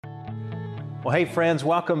Well, hey friends,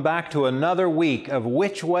 welcome back to another week of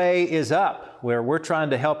Which Way is Up, where we're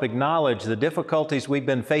trying to help acknowledge the difficulties we've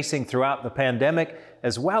been facing throughout the pandemic,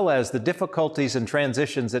 as well as the difficulties and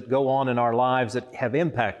transitions that go on in our lives that have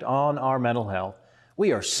impact on our mental health.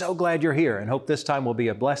 We are so glad you're here and hope this time will be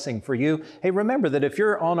a blessing for you. Hey, remember that if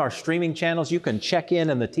you're on our streaming channels, you can check in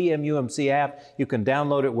the TMUMC app. You can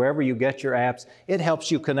download it wherever you get your apps. It helps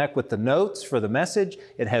you connect with the notes for the message.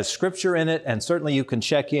 It has scripture in it, and certainly you can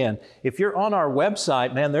check in. If you're on our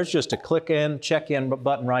website, man, there's just a click in, check in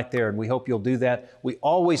button right there, and we hope you'll do that. We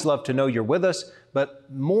always love to know you're with us, but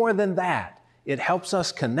more than that, it helps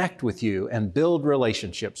us connect with you and build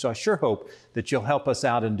relationships. So I sure hope that you'll help us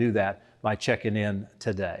out and do that by checking in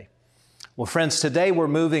today. Well, friends, today we're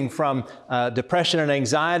moving from depression and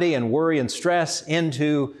anxiety and worry and stress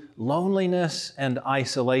into loneliness and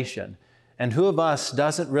isolation. And who of us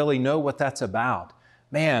doesn't really know what that's about?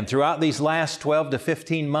 Man, throughout these last 12 to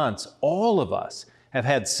 15 months, all of us have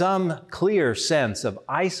had some clear sense of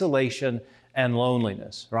isolation and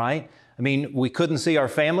loneliness, right? I mean, we couldn't see our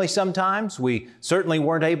family sometimes. We certainly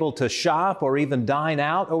weren't able to shop or even dine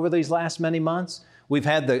out over these last many months. We've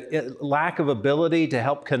had the lack of ability to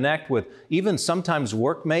help connect with even sometimes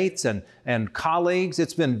workmates and colleagues.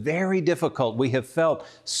 It's been very difficult. We have felt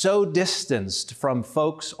so distanced from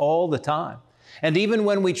folks all the time. And even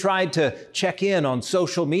when we tried to check in on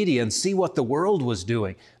social media and see what the world was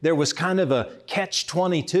doing, there was kind of a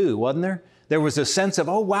catch-22, wasn't there? There was a sense of,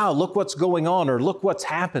 oh, wow, look what's going on, or look what's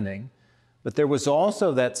happening. But there was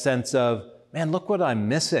also that sense of, man, look what I'm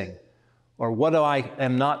missing, or what I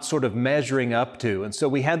am not sort of measuring up to. And so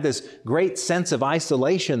we had this great sense of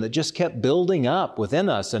isolation that just kept building up within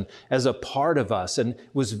us and as a part of us, and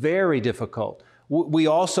was very difficult. We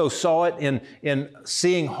also saw it in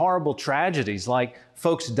seeing horrible tragedies like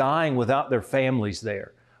folks dying without their families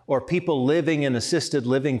there, or people living in assisted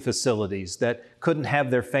living facilities that couldn't have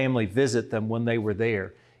their family visit them when they were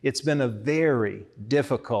there. It's been a very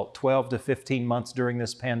difficult 12 to 15 months during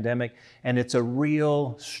this pandemic, and it's a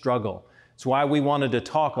real struggle. It's why we wanted to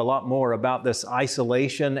talk a lot more about this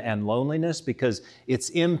isolation and loneliness, because it's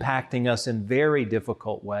impacting us in very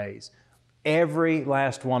difficult ways. Every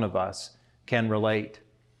last one of us can relate.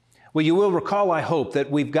 Well, you will recall, I hope, that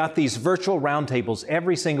we've got these virtual roundtables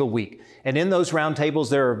every single week. And in those roundtables,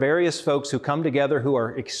 there are various folks who come together who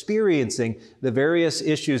are experiencing the various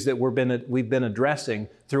issues that we've been addressing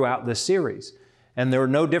throughout this series. And they're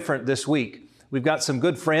no different this week. We've got some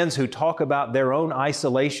good friends who talk about their own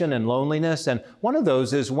isolation and loneliness, and one of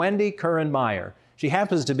those is Wendy Curran-Meyer. She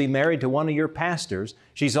happens to be married to one of your pastors.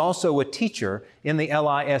 She's also a teacher in the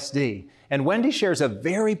LISD. And Wendy shares a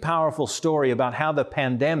very powerful story about how the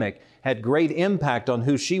pandemic had great impact on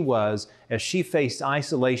who she was as she faced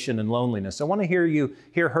isolation and loneliness. I want to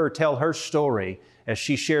hear her tell her story as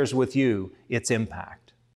she shares with you its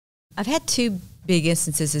impact. I've had two big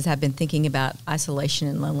instances as I've been thinking about isolation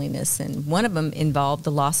and loneliness, and one of them involved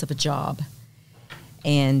the loss of a job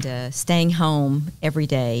and staying home every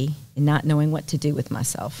day and not knowing what to do with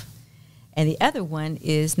myself. And the other one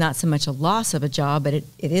is not so much a loss of a job, but it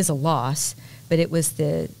is a loss, but it was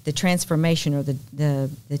the transformation or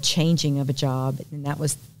the changing of a job. And that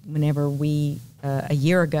was whenever we, a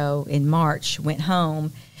year ago in March, went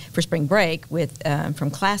home for spring break from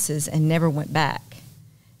classes and never went back,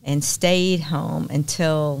 and stayed home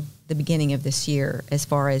until the beginning of this year, as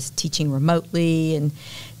far as teaching remotely and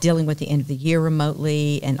dealing with the end of the year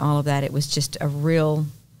remotely and all of that. It was just a real,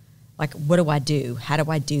 like, what do I do? How do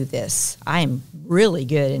I do this? I am really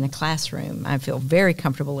good in a classroom. I feel very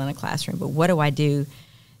comfortable in a classroom, but what do I do,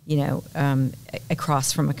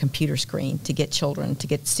 across from a computer screen to get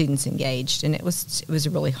students engaged? And it was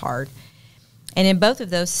really hard. And in both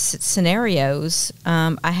of those scenarios,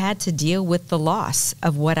 I had to deal with the loss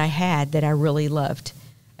of what I had that I really loved,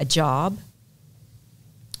 a job,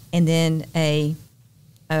 and then a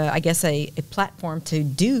platform to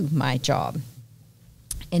do my job.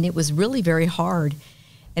 And it was really very hard.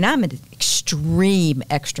 And I'm an extreme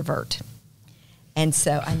extrovert. And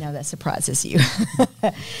so I know that surprises you.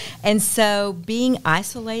 And so being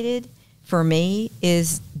isolated for me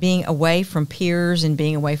is being away from peers and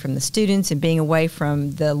being away from the students and being away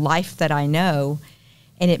from the life that I know.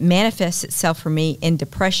 And it manifests itself for me in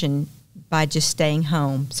depression by just staying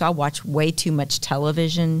home. So I watch way too much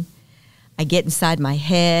television. I get inside my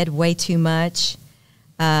head way too much.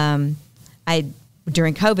 During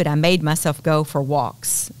COVID, I made myself go for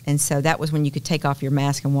walks. And so that was when you could take off your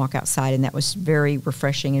mask and walk outside. And that was very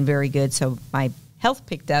refreshing and very good. So my health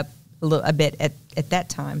picked up a bit at that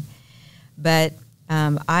time. But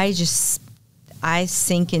I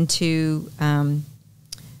sink into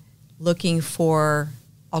looking for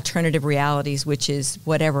alternative realities, which is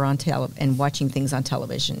whatever on and watching things on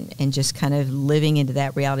television and just kind of living into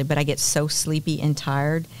that reality. But I get so sleepy and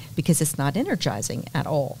tired because it's not energizing at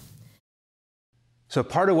all. So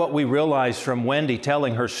part of what we realized from Wendy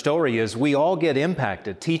telling her story is we all get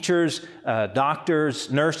impacted. Teachers, doctors,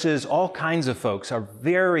 nurses, all kinds of folks are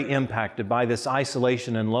very impacted by this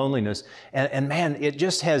isolation and loneliness. And man, it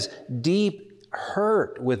just has deep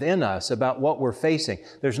hurt within us about what we're facing.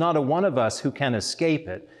 There's not a one of us who can escape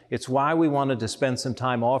it. It's why we wanted to spend some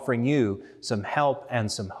time offering you some help and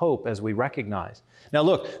some hope as we recognize. Now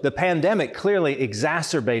look, the pandemic clearly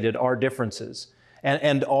exacerbated our differences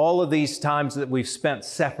and all of these times that we've spent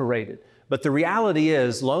separated. But the reality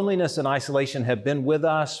is loneliness and isolation have been with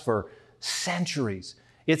us for centuries.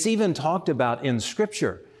 It's even talked about in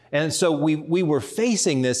Scripture. And so we were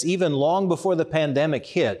facing this even long before the pandemic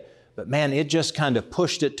hit. But man, it just kind of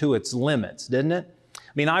pushed it to its limits, didn't it?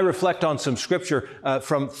 I mean, I reflect on some scripture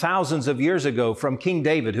from thousands of years ago from King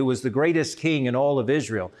David, who was the greatest king in all of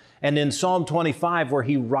Israel. And in Psalm 25, where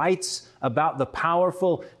he writes about the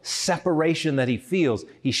powerful separation that he feels,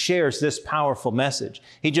 he shares this powerful message.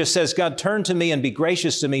 He just says, God, turn to me and be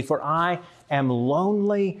gracious to me, for I am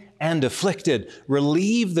lonely and afflicted.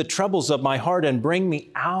 Relieve the troubles of my heart and bring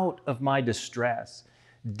me out of my distress.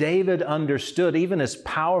 David understood, even as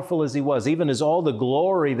powerful as he was, even as all the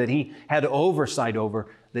glory that he had oversight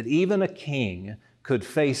over, that even a king could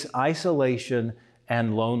face isolation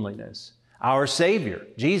and loneliness. Our Savior,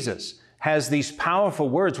 Jesus, has these powerful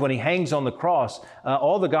words when he hangs on the cross.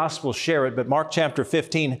 All the Gospels share it, but Mark chapter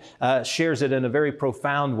 15 shares it in a very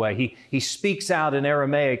profound way. He speaks out in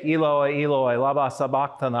Aramaic, Eloi, Eloi, lama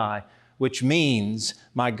sabachthani, which means,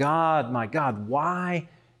 my God, why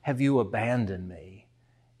have you abandoned me?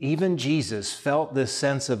 Even Jesus felt this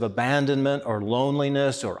sense of abandonment or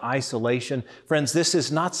loneliness or isolation. Friends, this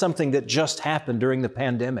is not something that just happened during the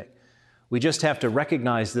pandemic. We just have to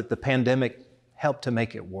recognize that the pandemic helped to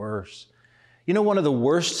make it worse. You know, one of the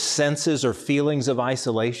worst senses or feelings of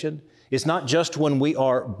isolation is not just when we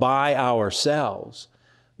are by ourselves,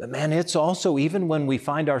 but man, it's also even when we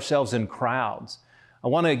find ourselves in crowds. I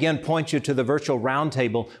want to again point you to the virtual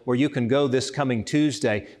roundtable where you can go this coming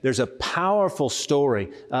Tuesday. There's a powerful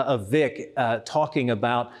story of Vic talking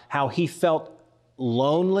about how he felt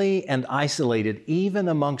lonely and isolated even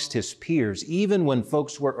amongst his peers, even when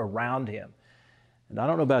folks were around him. And I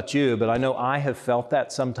don't know about you, but I know I have felt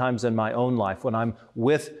that sometimes in my own life when I'm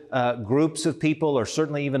with groups of people or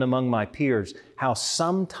certainly even among my peers, how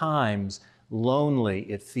sometimes lonely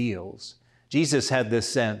it feels. Jesus had this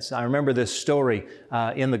sense. I remember this story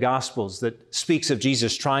in the Gospels that speaks of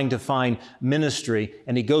Jesus trying to find ministry,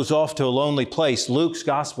 and he goes off to a lonely place. Luke's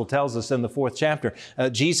Gospel tells us in the 4th chapter,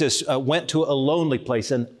 Jesus went to a lonely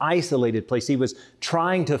place, an isolated place. He was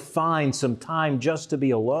trying to find some time just to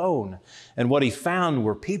be alone. And what he found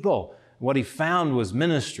were people. What he found was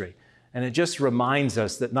ministry. And it just reminds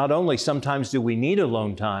us that not only sometimes do we need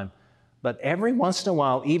alone time, but every once in a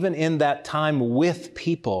while, even in that time with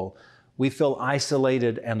people, we feel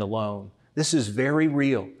isolated and alone. This is very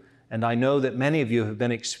real, and I know that many of you have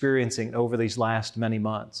been experiencing it over these last many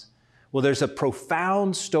months. Well, there's a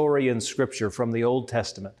profound story in Scripture from the Old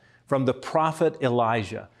Testament, from the prophet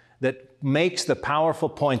Elijah, that makes the powerful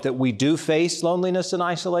point that we do face loneliness and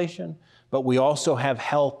isolation, but we also have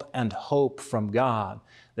help and hope from God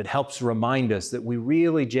that helps remind us that we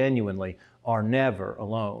really genuinely are never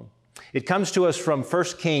alone. It comes to us from 1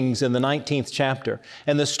 Kings in the 19th chapter.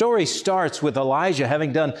 And the story starts with Elijah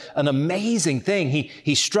having done an amazing thing.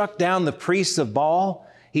 He struck down the priests of Baal.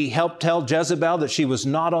 He helped tell Jezebel that she was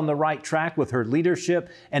not on the right track with her leadership.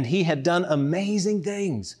 And he had done amazing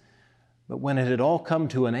things. But when it had all come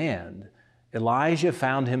to an end, Elijah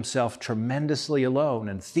found himself tremendously alone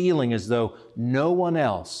and feeling as though no one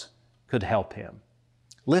else could help him.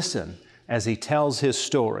 Listen as he tells his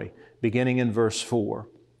story, beginning in verse 4.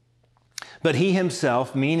 But he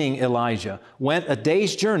himself, meaning Elijah, went a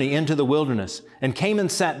day's journey into the wilderness and came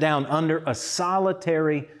and sat down under a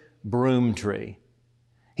solitary broom tree.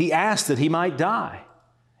 He asked that he might die.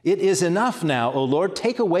 It is enough now, O Lord,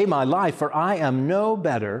 take away my life, for I am no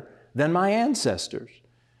better than my ancestors.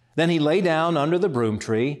 Then he lay down under the broom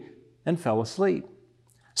tree and fell asleep.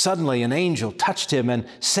 Suddenly an angel touched him and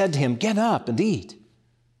said to him, "Get up and eat."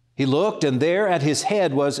 He looked, and there at his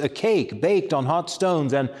head was a cake baked on hot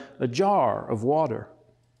stones and a jar of water.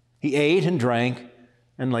 He ate and drank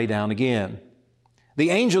and lay down again.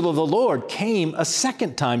 The angel of the Lord came a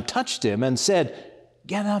second time, touched him, and said,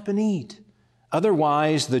 "Get up and eat.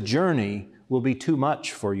 Otherwise, the journey will be too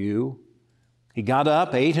much for you." He got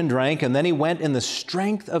up, ate and drank, and then he went in the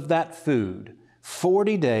strength of that food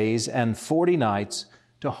 40 days and 40 nights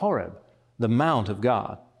to Horeb, the mount of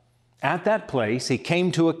God. At that place, he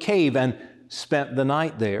came to a cave and spent the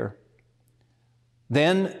night there.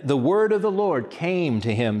 Then the word of the Lord came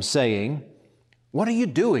to him, saying, "What are you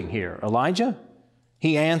doing here, Elijah?"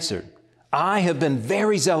 He answered, "I have been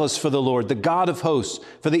very zealous for the Lord, the God of hosts,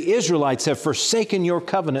 for the Israelites have forsaken your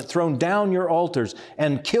covenant, thrown down your altars,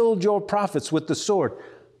 and killed your prophets with the sword.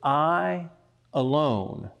 I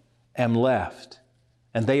alone am left,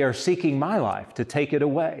 and they are seeking my life to take it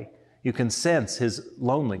away." You can sense his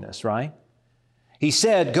loneliness, right? He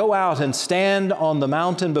said, "Go out and stand on the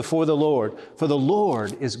mountain before the Lord, for the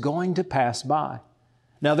Lord is going to pass by."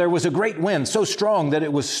 Now there was a great wind, so strong that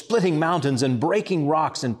it was splitting mountains and breaking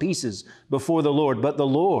rocks in pieces before the Lord, but the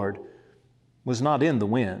Lord was not in the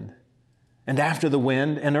wind. And after the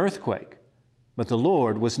wind, an earthquake, but the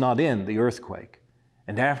Lord was not in the earthquake.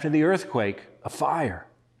 And after the earthquake, a fire,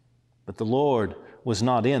 but the Lord was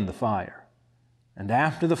not in the fire. And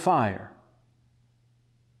after the fire,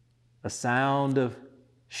 a sound of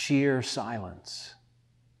sheer silence.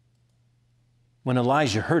 When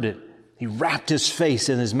Elijah heard it, he wrapped his face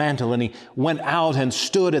in his mantle and he went out and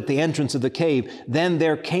stood at the entrance of the cave. Then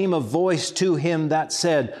there came a voice to him that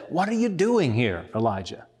said, "What are you doing here,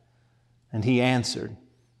 Elijah?" And he answered,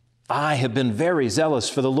 "I have been very zealous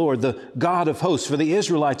for the Lord, the God of hosts, for the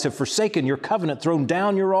Israelites have forsaken your covenant, thrown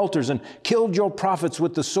down your altars, and killed your prophets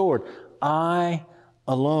with the sword. I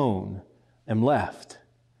alone am left,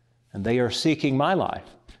 and they are seeking my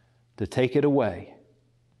life to take it away."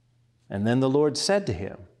 And then the Lord said to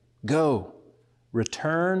him, "Go,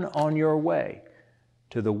 return on your way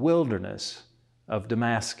to the wilderness of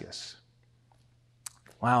Damascus."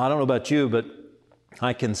 Wow, I don't know about you, but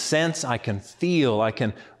I can sense, I can feel, I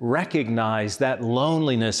can recognize that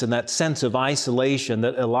loneliness and that sense of isolation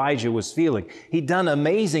that Elijah was feeling. He'd done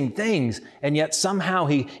amazing things, and yet somehow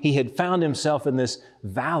he had found himself in this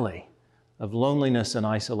valley of loneliness and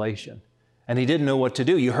isolation. And he didn't know what to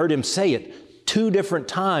do. You heard him say it 2 different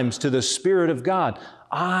times to the Spirit of God.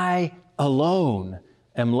 "I alone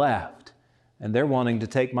am left, and they're wanting to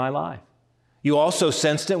take my life." You also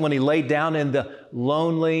sensed it when he laid down in the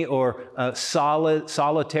lonely or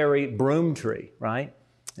solitary broom tree, right?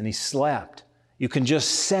 And he slept. You can just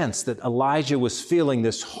sense that Elijah was feeling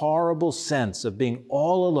this horrible sense of being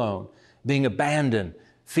all alone, being abandoned,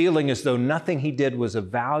 feeling as though nothing he did was of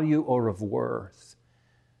value or of worth.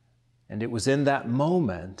 And it was in that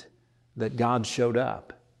moment that God showed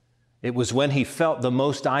up. It was when he felt the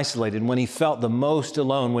most isolated, when he felt the most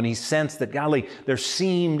alone, when he sensed that, golly, there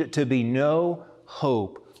seemed to be no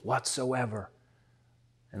hope whatsoever.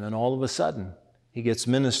 And then all of a sudden, he gets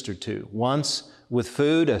ministered to. Once with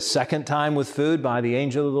food, a second time with food by the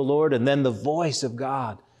angel of the Lord, and then the voice of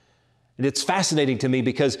God. And it's fascinating to me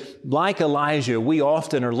because, like Elijah, we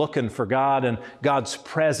often are looking for God and God's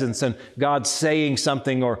presence and God saying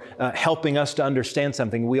something or helping us to understand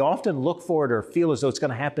something. We often look for it or feel as though it's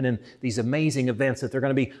going to happen in these amazing events, that they're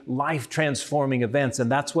going to be life-transforming events.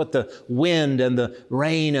 And that's what the wind and the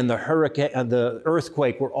rain and the hurricane and the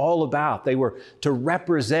earthquake were all about. They were to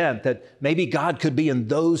represent that maybe God could be in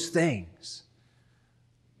those things.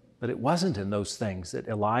 But it wasn't in those things that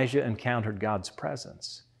Elijah encountered God's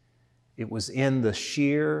presence. It was in the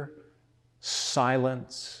sheer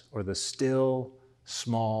silence or the still,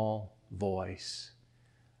 small voice.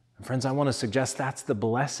 And friends, I want to suggest that's the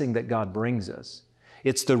blessing that God brings us.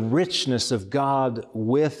 It's the richness of God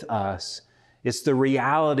with us. It's the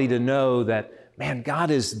reality to know that, man,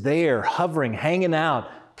 God is there, hovering, hanging out,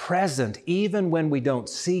 present, even when we don't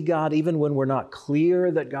see God, even when we're not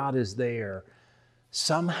clear that God is there.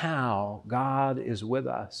 Somehow, God is with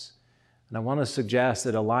us. And I want to suggest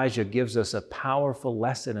that Elijah gives us a powerful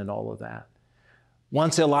lesson in all of that.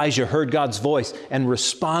 Once Elijah heard God's voice and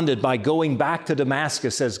responded by going back to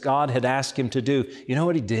Damascus as God had asked him to do, you know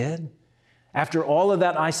what he did? After all of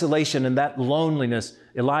that isolation and that loneliness,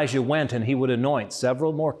 Elijah went and he would anoint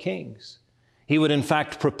several more kings. He would in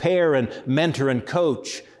fact prepare and mentor and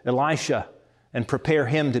coach Elisha and prepare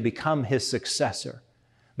him to become his successor.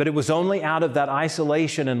 But it was only out of that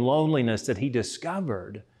isolation and loneliness that he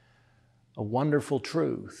discovered a wonderful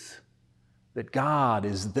truth, that God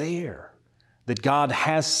is there, that God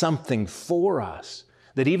has something for us,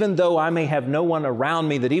 that even though I may have no one around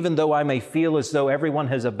me, that even though I may feel as though everyone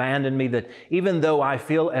has abandoned me, that even though I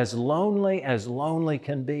feel as lonely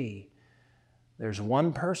can be, there's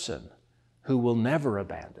one person who will never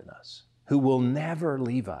abandon us, who will never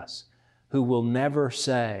leave us, who will never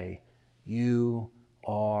say, "You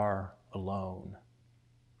are alone."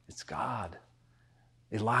 It's God.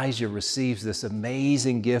 Elijah receives this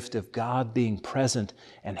amazing gift of God being present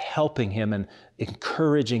and helping him and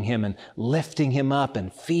encouraging him and lifting him up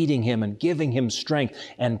and feeding him and giving him strength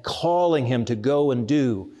and calling him to go and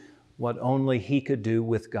do what only he could do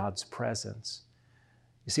with God's presence.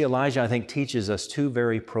 You see, Elijah, I think, teaches us two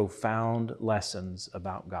very profound lessons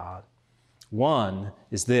about God. One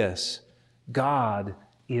is this: God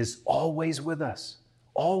is always with us,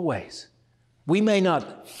 always. We may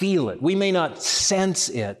not feel it, we may not sense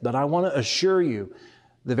it, but I want to assure you,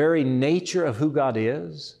 the very nature of who God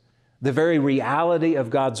is, the very reality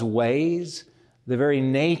of God's ways, the very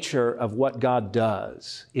nature of what God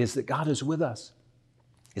does is that God is with us.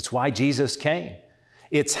 It's why Jesus came.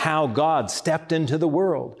 It's how God stepped into the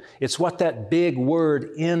world. It's what that big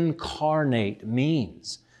word incarnate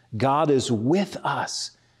means. God is with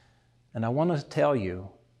us. And I want to tell you,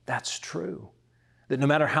 that's true. That no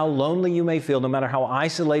matter how lonely you may feel, no matter how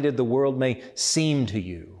isolated the world may seem to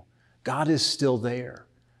you, God is still there.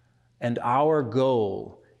 And our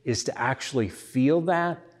goal is to actually feel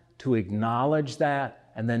that, to acknowledge that,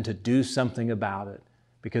 and then to do something about it.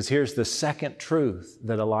 Because here's the second truth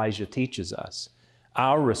that Elijah teaches us.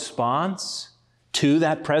 Our response to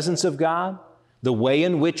that presence of God, the way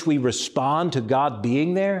in which we respond to God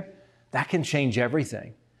being there, that can change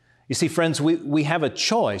everything. You see, friends, we have a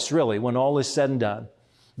choice, really, when all is said and done.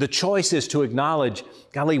 The choice is to acknowledge,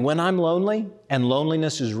 golly, when I'm lonely, and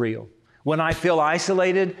loneliness is real. When I feel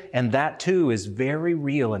isolated, and that too is very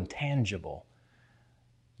real and tangible.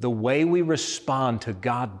 The way we respond to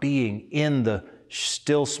God being in the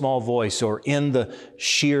still small voice, or in the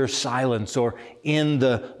sheer silence, or in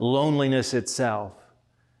the loneliness itself,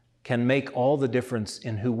 can make all the difference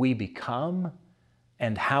in who we become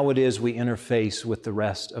and how it is we interface with the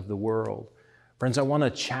rest of the world. Friends, I want to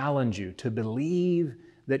challenge you to believe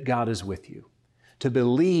that God is with you, to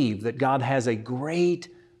believe that God has a great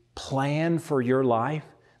plan for your life,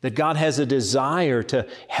 that God has a desire to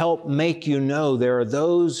help make you know there are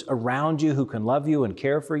those around you who can love you and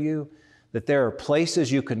care for you, that there are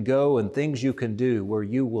places you can go and things you can do where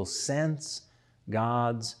you will sense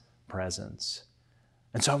God's presence.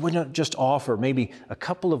 And so I want to just offer maybe a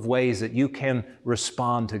couple of ways that you can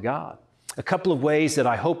respond to God. A couple of ways that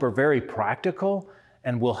I hope are very practical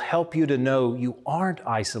and will help you to know you aren't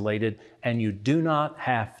isolated and you do not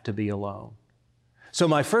have to be alone. So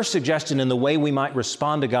my first suggestion in the way we might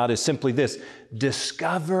respond to God is simply this: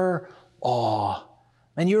 discover awe.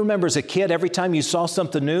 And you remember as a kid, every time you saw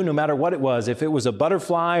something new, no matter what it was, if it was a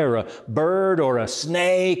butterfly or a bird or a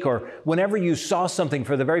snake, or whenever you saw something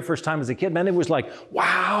for the very first time as a kid, man, it was like,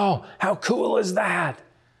 wow, how cool is that?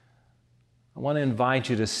 I want to invite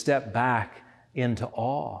you to step back into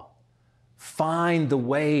awe. Find the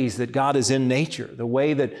ways that God is in nature, the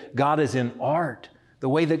way that God is in art, the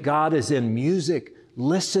way that God is in music.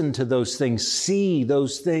 Listen to those things, see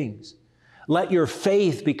those things. Let your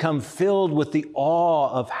faith become filled with the awe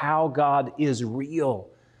of how God is real,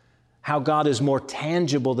 how God is more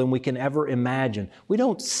tangible than we can ever imagine. We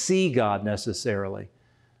don't see God necessarily,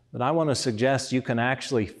 but I want to suggest you can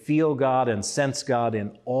actually feel God and sense God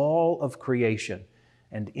in all of creation.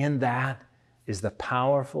 And in that is the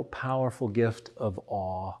powerful, powerful gift of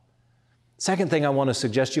awe. Second thing I want to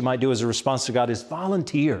suggest you might do as a response to God is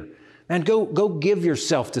volunteer. And go give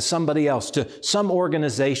yourself to somebody else, to some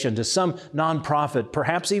organization, to some nonprofit,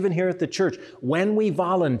 perhaps even here at the church. When we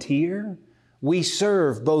volunteer, we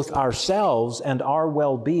serve both ourselves and our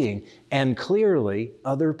well-being, and clearly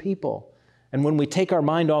other people. And when we take our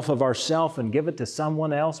mind off of ourselves and give it to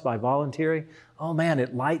someone else by volunteering, oh man,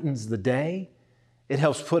 it lightens the day. It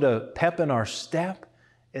helps put a pep in our step.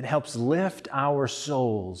 It helps lift our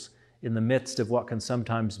souls in the midst of what can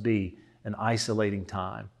sometimes be an isolating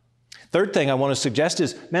time. Third thing I want to suggest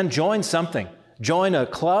is, man, join something. Join a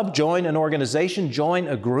club, join an organization, join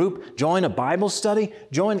a group, join a Bible study,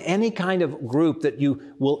 join any kind of group that you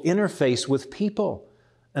will interface with people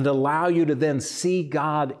and allow you to then see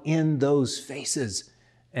God in those faces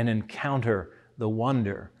and encounter the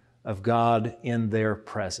wonder of God in their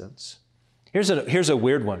presence. Here's a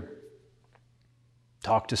weird one.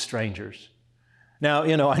 Talk to strangers. Now,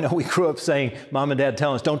 I know we grew up saying, Mom and Dad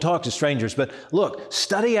telling us, don't talk to strangers. But look,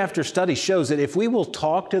 study after study shows that if we will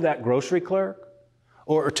talk to that grocery clerk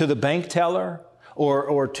or to the bank teller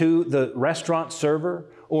or to the restaurant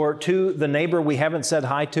server or to the neighbor we haven't said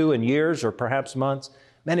hi to in years or perhaps months,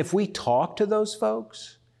 man, if we talk to those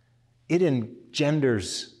folks, it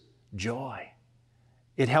engenders joy.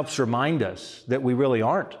 It helps remind us that we really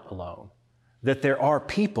aren't alone, that there are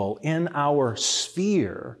people in our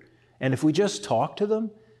sphere. And if we just talk to them,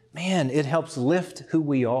 man, it helps lift who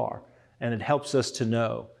we are. And it helps us to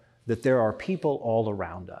know that there are people all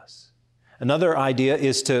around us. Another idea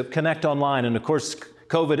is to connect online. And of course,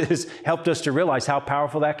 COVID has helped us to realize how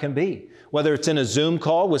powerful that can be. Whether it's in a Zoom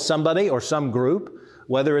call with somebody or some group,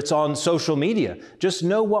 whether it's on social media, just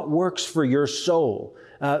know what works for your soul.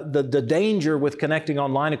 The danger with connecting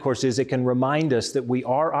online, of course, is it can remind us that we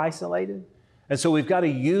are isolated. And so we've got to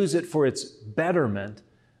use it for its betterment,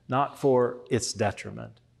 not for its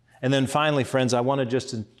detriment. And then finally, friends, I want to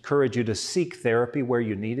just encourage you to seek therapy where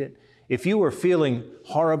you need it. If you are feeling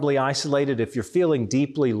horribly isolated, if you're feeling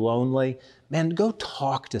deeply lonely, man, go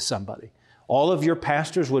talk to somebody. All of your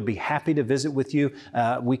pastors would be happy to visit with you.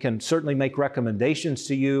 We can certainly make recommendations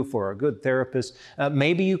to you for a good therapist.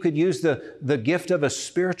 Maybe you could use the gift of a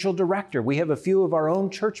spiritual director. We have a few of our own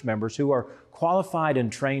church members who are qualified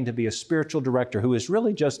and trained to be a spiritual director, who is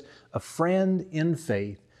really just a friend in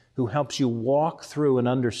faith who helps you walk through an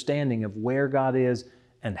understanding of where God is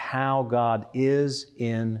and how God is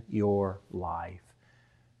in your life.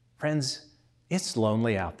 Friends, it's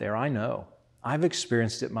lonely out there, I know. I've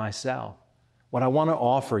experienced it myself. What I want to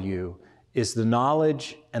offer you is the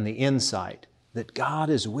knowledge and the insight that God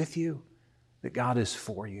is with you, that God is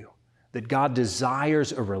for you, that God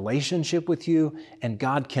desires a relationship with you, and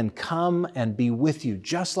God can come and be with you,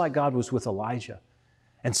 just like God was with Elijah.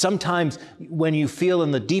 And sometimes when you feel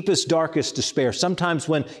in the deepest, darkest despair, sometimes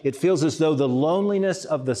when it feels as though the loneliness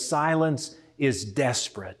of the silence is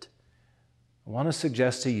desperate, I want to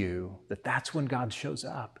suggest to you that that's when God shows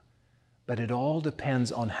up. But it all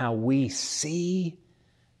depends on how we see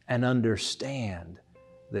and understand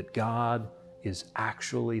that God is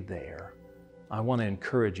actually there. I want to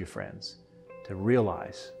encourage you, friends, to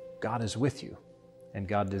realize God is with you and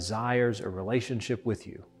God desires a relationship with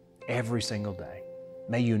you every single day.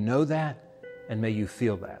 May you know that and may you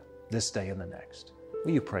feel that this day and the next.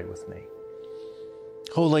 Will you pray with me?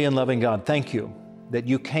 Holy and loving God, thank you that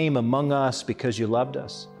you came among us because you loved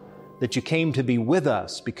us, that you came to be with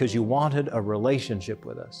us because you wanted a relationship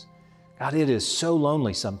with us. God, it is so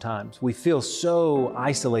lonely sometimes. We feel so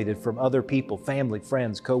isolated from other people, family,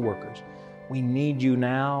 friends, coworkers. We need you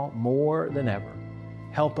now more than ever.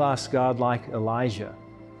 Help us, God, like Elijah,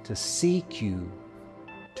 to seek you,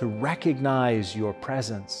 to recognize your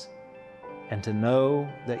presence, and to know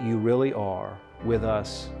that you really are with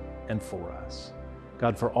us and for us.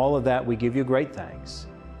 God, for all of that, we give you great thanks,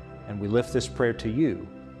 and we lift this prayer to you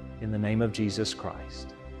in the name of Jesus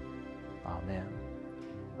Christ. Amen.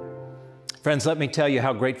 Friends, let me tell you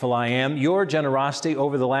how grateful I am. Your generosity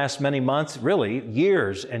over the last many months, really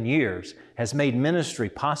years and years, has made ministry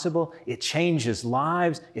possible. It changes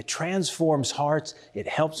lives. It transforms hearts. It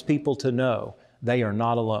helps people to know they are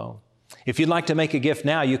not alone. If you'd like to make a gift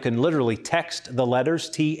now, you can literally text the letters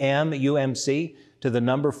TMUMC to the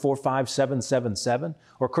number 45777.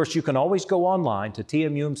 Or of course, you can always go online to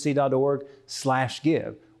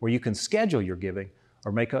tmumc.org/give, where you can schedule your giving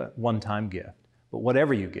or make a one-time gift. But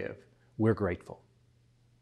whatever you give, we're grateful.